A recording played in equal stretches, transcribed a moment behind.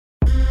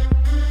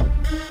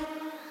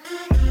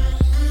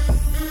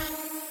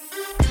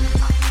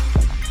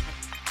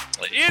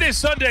is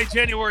Sunday,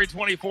 January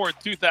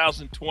 24th,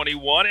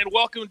 2021, and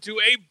welcome to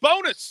a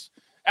bonus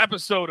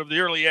episode of The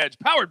Early Edge,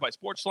 powered by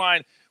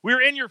Sportsline.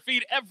 We're in your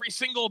feed every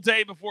single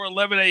day before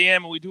 11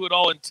 a.m., and we do it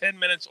all in 10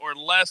 minutes or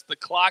less. The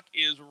clock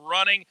is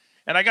running,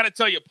 and I got to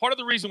tell you, part of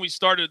the reason we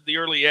started The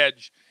Early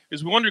Edge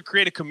is we wanted to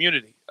create a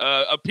community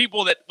of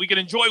people that we can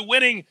enjoy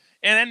winning,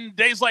 and then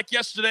days like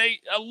yesterday,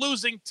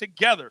 losing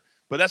together.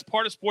 But that's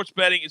part of sports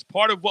betting. It's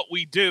part of what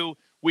we do.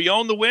 We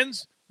own the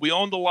wins. We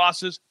own the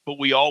losses, but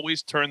we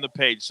always turn the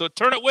page. So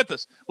turn it with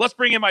us. Let's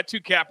bring in my two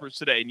cappers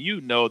today. And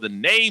you know the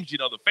names, you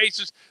know the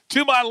faces.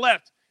 To my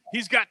left,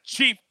 he's got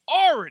Chief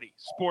already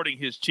sporting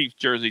his Chiefs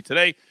jersey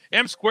today.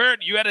 M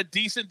Squared, you had a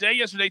decent day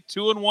yesterday,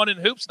 2-1 in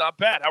hoops. Not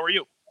bad. How are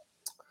you?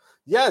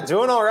 Yeah,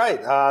 doing all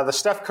right. The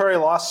Steph Curry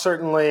loss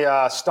certainly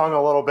stung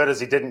a little bit as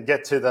he didn't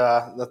get to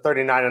the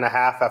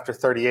 39.5 after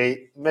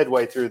 38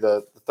 midway through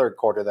the third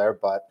quarter there.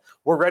 But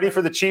we're ready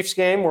for the Chiefs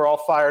game. We're all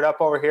fired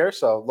up over here.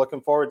 So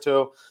looking forward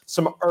to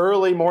some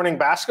early morning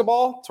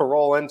basketball to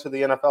roll into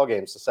the NFL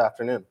games this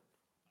afternoon.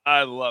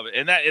 I love it.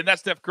 And that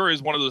Steph Curry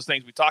is one of those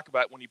things we talk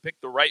about when you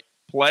pick the right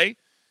play.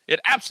 It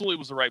absolutely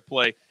was the right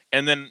play.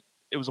 And then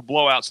it was a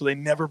blowout, so they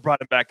never brought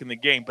him back in the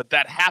game. But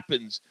that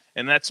happens,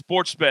 and that's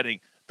sports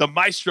betting. The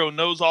Maestro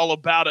knows all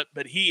about it,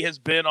 but he has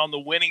been on the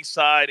winning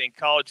side in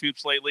college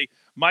hoops lately.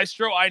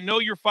 Maestro, I know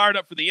you're fired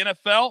up for the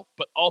NFL,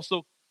 but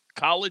also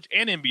college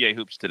and NBA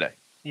hoops today.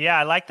 Yeah,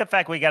 I like the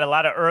fact we got a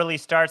lot of early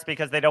starts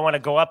because they don't want to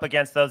go up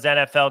against those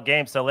NFL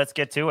games. So let's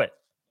get to it.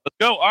 Let's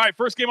go. All right,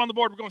 first game on the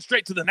board. We're going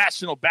straight to the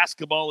National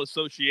Basketball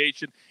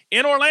Association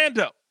in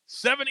Orlando.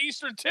 7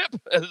 Eastern tip,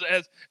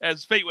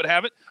 as fate would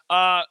have it.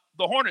 The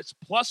Hornets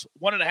plus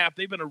 1.5.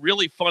 They've been a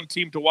really fun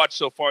team to watch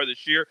so far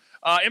this year.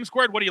 M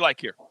Squared, what do you like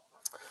here?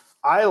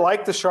 I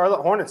like the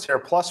Charlotte Hornets here,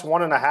 plus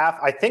 1.5.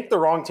 I think the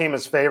wrong team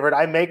is favored.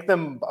 I make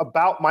them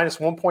about minus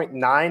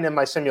 1.9 in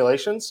my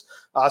simulations.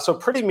 So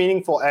pretty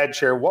meaningful edge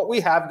here. What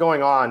we have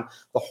going on,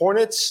 the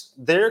Hornets,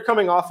 they're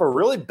coming off a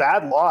really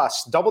bad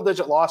loss,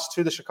 double-digit loss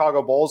to the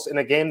Chicago Bulls in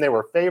a game they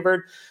were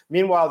favored.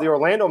 Meanwhile, the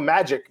Orlando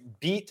Magic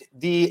beat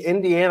the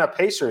Indiana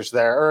Pacers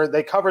there, or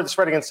they covered the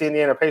spread against the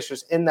Indiana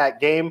Pacers in that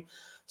game.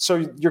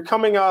 So you're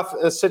coming off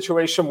a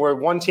situation where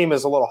one team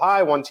is a little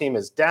high, one team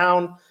is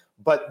down.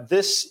 But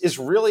this is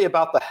really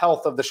about the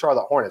health of the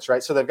Charlotte Hornets,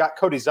 right? So they've got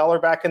Cody Zeller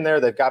back in there.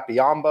 They've got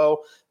Biyombo.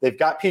 They've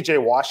got P.J.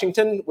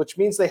 Washington, which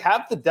means they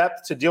have the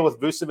depth to deal with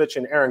Vucevic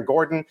and Aaron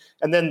Gordon.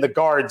 And then the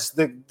guards,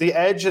 the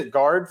edge at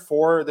guard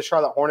for the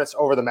Charlotte Hornets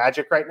over the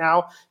Magic right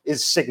now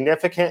is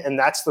significant, and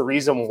that's the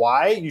reason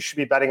why you should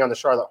be betting on the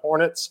Charlotte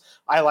Hornets.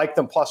 I like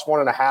them plus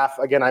 1.5.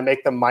 Again, I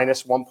make them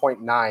minus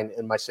 1.9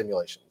 in my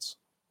simulations.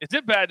 Is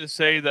it bad to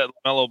say that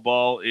LaMelo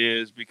Ball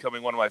is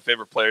becoming one of my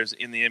favorite players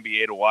in the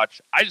NBA to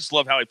watch? I just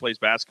love how he plays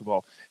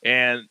basketball,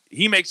 and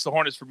he makes the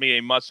Hornets, for me,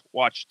 a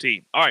must-watch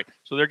team. All right,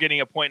 so they're getting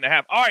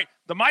 1.5. All right,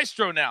 the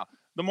Maestro now.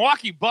 The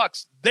Milwaukee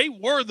Bucks, they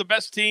were the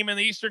best team in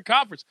the Eastern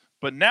Conference,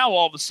 but now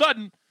all of a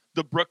sudden,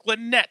 the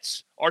Brooklyn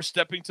Nets are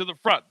stepping to the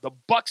front. The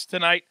Bucks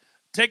tonight,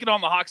 taking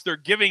on the Hawks. They're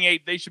giving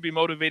 8. They should be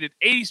motivated.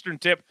 8 Eastern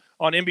tip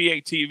on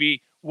NBA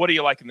TV. What do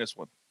you like in this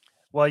one?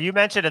 Well, you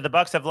mentioned it. The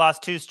Bucks have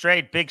lost 2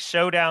 straight big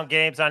showdown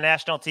games on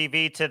national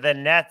TV to the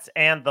Nets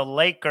and the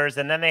Lakers,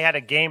 and then they had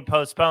a game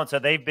postponed, so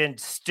they've been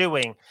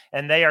stewing,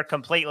 and they are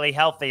completely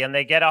healthy. And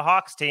they get a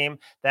Hawks team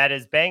that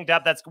is banged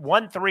up. That's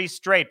won 3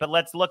 straight, but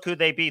let's look who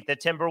they beat. The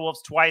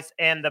Timberwolves twice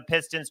and the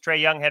Pistons. Trae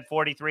Young had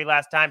 43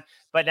 last time,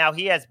 but now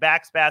he has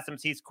back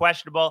spasms. He's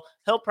questionable.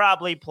 He'll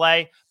probably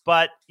play.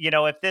 But,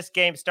 if this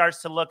game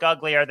starts to look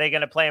ugly, are they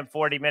going to play him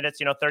 40 minutes,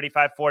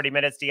 35, 40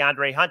 minutes?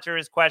 DeAndre Hunter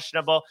is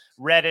questionable.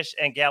 Reddish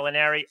and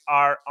Gallinari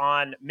are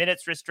on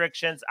minutes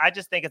restrictions. I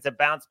just think it's a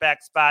bounce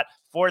back spot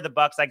for the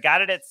Bucks. I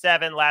got it at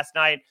 7 last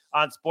night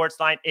on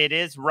Sportsline. It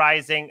is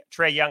rising.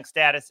 Trae Young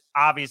status,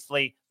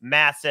 obviously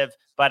massive,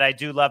 but I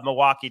do love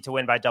Milwaukee to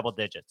win by double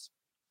digits.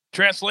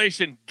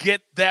 Translation,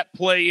 get that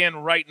play in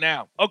right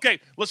now.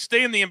 Okay, let's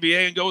stay in the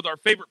NBA and go with our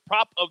favorite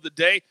prop of the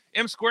day.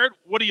 M Squared,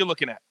 what are you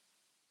looking at?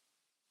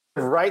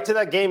 Right to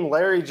that game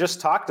Larry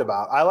just talked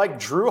about. I like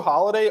Jrue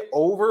Holiday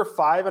over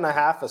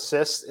 5.5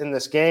 assists in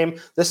this game.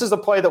 This is a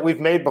play that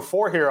we've made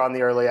before here on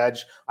the Early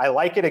Edge. I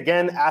like it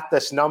again at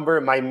this number.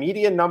 My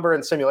median number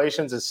in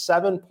simulations is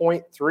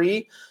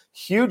 7.3.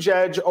 Huge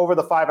edge over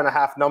the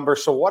 5.5 number.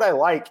 So what I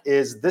like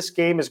is this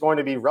game is going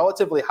to be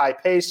relatively high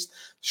paced,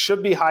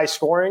 should be high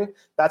scoring.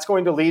 That's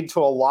going to lead to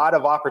a lot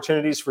of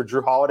opportunities for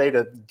Jrue Holiday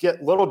to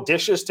get little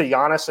dishes to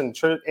Giannis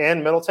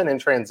and Middleton in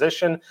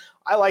transition.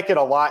 I like it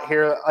a lot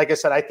here. Like I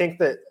said, I think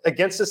that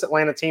against this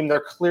Atlanta team,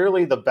 they're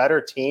clearly the better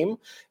team.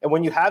 And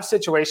when you have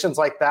situations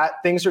like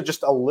that, things are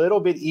just a little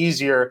bit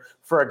easier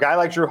for a guy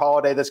like Jrue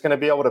Holiday that's going to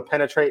be able to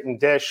penetrate and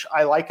dish.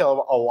 I like it a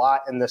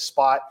lot in this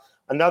spot.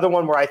 Another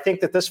one where I think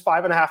that this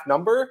 5.5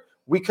 number,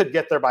 we could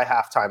get there by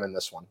halftime in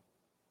this one.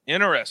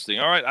 Interesting.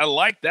 All right. I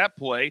like that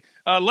play.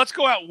 Let's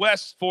go out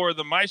west for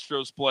the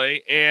Maestro's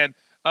play. And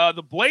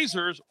the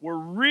Blazers were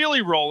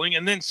really rolling,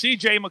 and then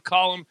CJ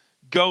McCollum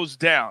goes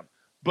down.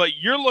 But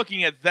you're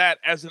looking at that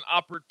as an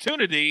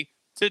opportunity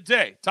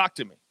today. Talk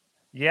to me.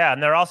 Yeah,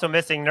 and they're also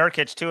missing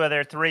Nurkic, 2 of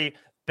their 3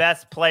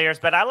 best players,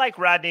 but I like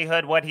Rodney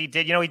Hood, what he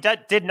did. He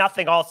did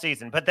nothing all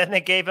season, but then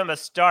they gave him a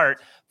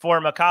start for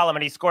McCollum,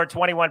 and he scored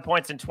 21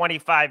 points in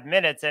 25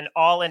 minutes, and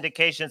all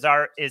indications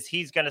is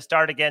he's going to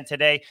start again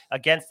today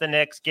against the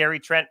Knicks. Gary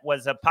Trent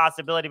was a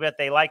possibility, but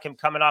they like him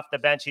coming off the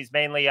bench. He's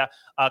mainly a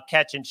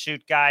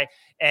catch-and-shoot guy,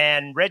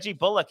 and Reggie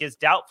Bullock is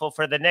doubtful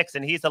for the Knicks,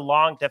 and he's a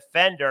long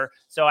defender,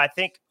 so I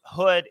think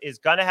Hood is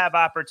going to have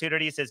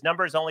opportunities. His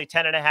number is only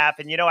 10.5,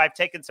 and, I've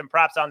taken some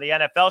props on the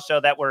NFL show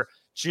that were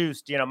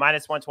juiced,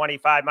 minus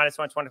 125, minus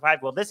 125.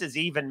 Well, this is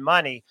even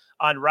money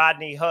on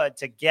Rodney Hood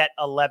to get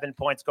 11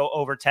 points, go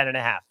over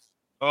 10.5.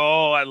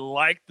 Oh, I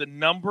like the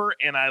number,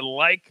 and I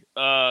like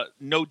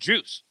no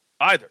juice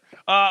either.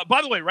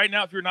 By the way, right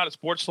now, if you're not a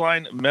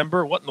Sportsline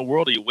member, what in the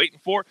world are you waiting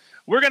for?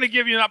 We're going to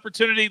give you an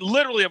opportunity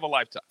literally of a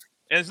lifetime,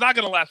 and it's not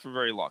going to last for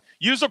very long.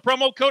 Use the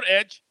promo code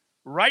EDGE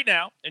right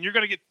now, and you're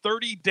going to get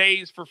 30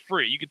 days for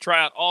free. You can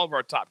try out all of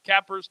our top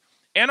cappers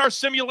and our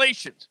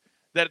simulations.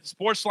 That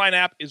Sportsline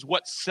app is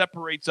what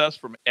separates us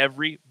from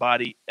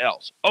everybody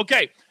else.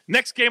 Okay,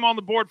 next game on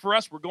the board for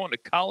us, we're going to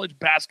college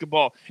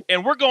basketball,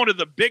 and we're going to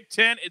the Big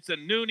Ten. It's a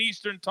noon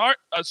Eastern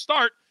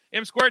start.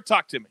 M Squared,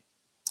 talk to me.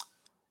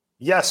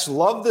 Yes,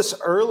 love this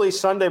early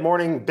Sunday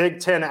morning Big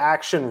Ten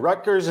action.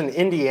 Rutgers and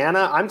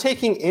Indiana. I'm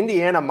taking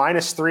Indiana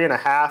minus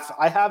 3.5.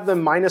 I have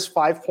them minus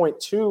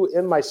 5.2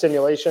 in my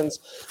simulations.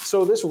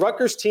 So this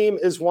Rutgers team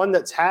is one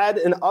that's had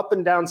an up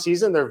and down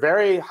season. They're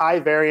very high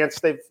variance.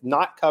 They've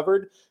not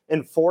covered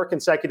in 4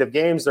 consecutive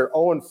games. They're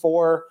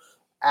 0-4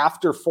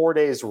 after 4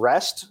 days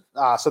rest.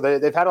 So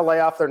they've had a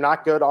layoff. They're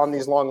not good on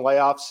these long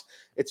layoffs.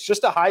 It's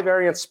just a high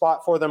variance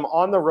spot for them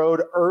on the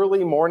road,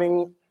 early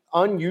morning,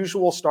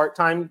 unusual start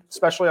time,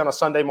 especially on a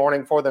Sunday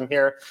morning for them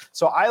here.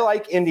 So I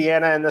like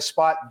Indiana in this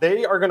spot.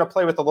 They are going to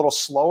play with a little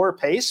slower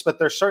pace, but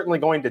they're certainly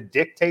going to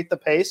dictate the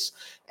pace.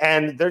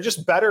 And they're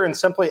just better in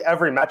simply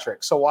every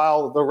metric. So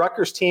while the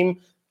Rutgers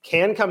team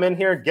can come in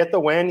here, get the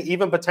win,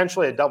 even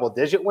potentially a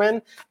double-digit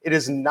win, it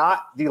is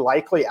not the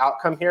likely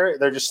outcome here.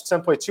 They're just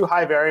simply too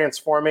high variance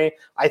for me.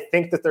 I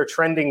think that they're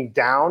trending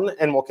down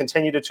and will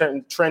continue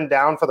to trend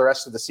down for the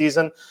rest of the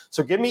season.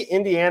 So give me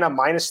Indiana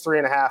minus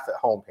 3.5 at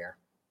home here.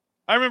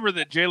 I remember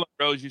that Jalen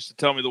Rose used to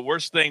tell me the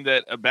worst thing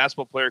that a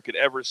basketball player could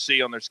ever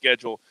see on their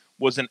schedule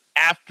was an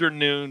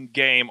afternoon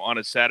game on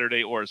a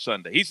Saturday or a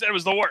Sunday. He said it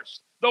was the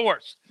worst. The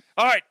worst.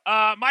 All right,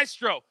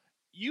 Maestro,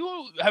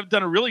 you have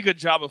done a really good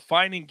job of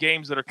finding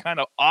games that are kind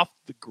of off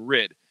the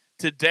grid.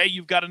 Today,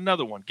 you've got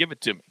another one. Give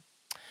it to me.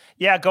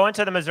 Yeah, going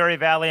to the Missouri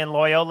Valley, and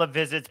Loyola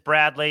visits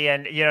Bradley.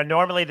 And,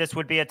 normally this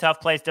would be a tough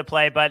place to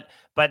play, but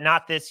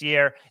not this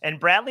year. And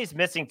Bradley's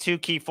missing 2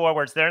 key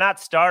forwards. They're not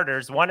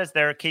starters. One is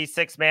their key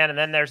 6-man, and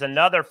then there's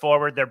another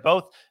forward. They're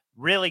both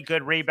really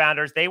good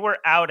rebounders. They were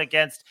out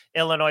against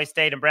Illinois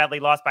State, and Bradley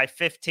lost by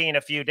 15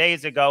 a few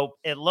days ago.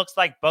 It looks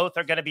like both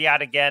are going to be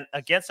out again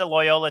against a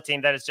Loyola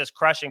team that is just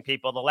crushing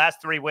people. The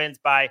last 3 wins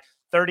by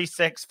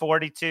 36,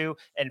 42,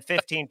 and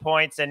 15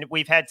 points. And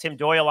we've had Tim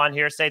Doyle on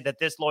here say that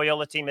this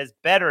Loyola team is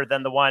better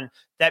than the one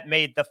that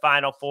made the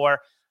Final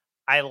Four.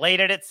 I laid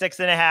it at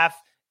 6.5.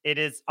 It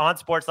is on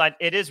Sportsline.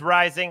 It is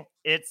rising.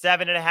 It's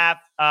 7.5.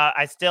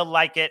 I still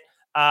like it.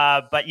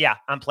 But yeah,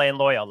 I'm playing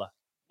Loyola.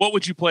 What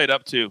would you play it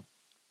up to?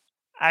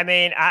 I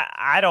mean,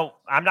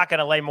 I'm not going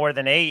to lay more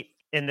than 8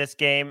 in this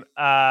game.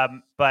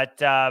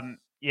 But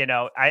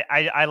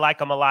I like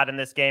them a lot in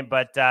this game,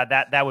 but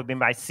that would be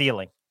my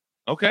ceiling.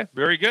 Okay,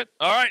 very good.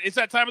 All right, it's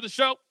that time of the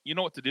show. You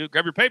know what to do.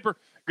 Grab your paper,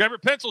 grab your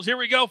pencils. Here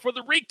we go for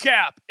the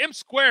recap. M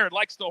Squared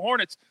likes the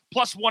Hornets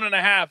plus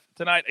 1.5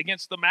 tonight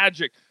against the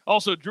Magic.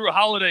 Also, Drew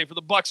Holiday for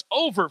the Bucks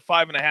over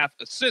 5.5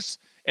 assists.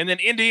 And then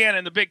Indiana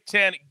in the Big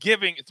Ten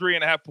giving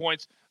 3.5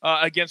 points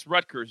against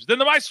Rutgers. Then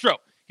the Maestro,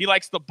 he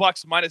likes the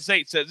Bucks minus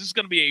 8. Says this is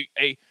going to be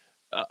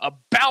a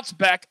bounce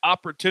back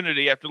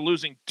opportunity after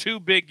losing 2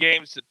 big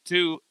games to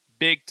 2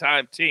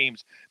 big-time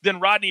teams.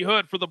 Then Rodney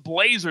Hood for the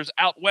Blazers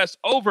out west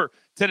over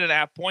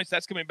 10.5 points.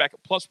 That's coming back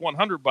at plus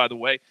 100, by the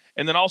way.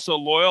 And then also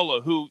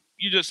Loyola, who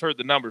you just heard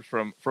the numbers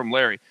from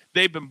Larry.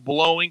 They've been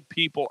blowing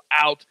people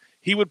out.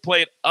 He would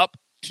play it up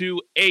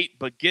to 8,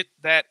 but get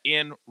that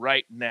in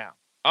right now.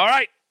 All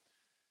right.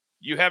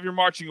 You have your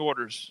marching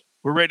orders.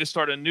 We're ready to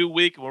start a new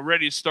week, and we're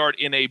ready to start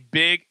in a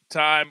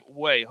big-time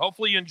way.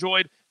 Hopefully you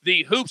enjoyed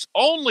the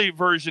hoops-only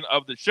version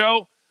of the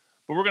show,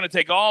 but we're going to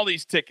take all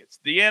these tickets,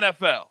 the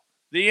NFL,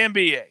 the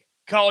NBA,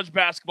 college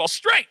basketball,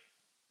 straight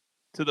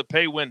to the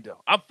pay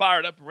window. I'm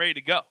fired up and ready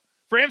to go.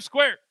 For M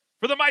Squared,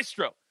 for the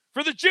Maestro,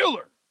 for the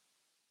Jeweler,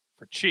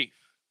 for Chief,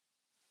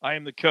 I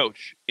am the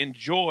coach.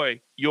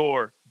 Enjoy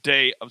your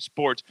day of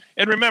sports.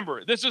 And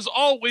remember, this is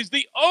always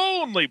the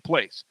only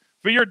place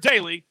for your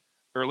daily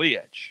early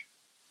edge.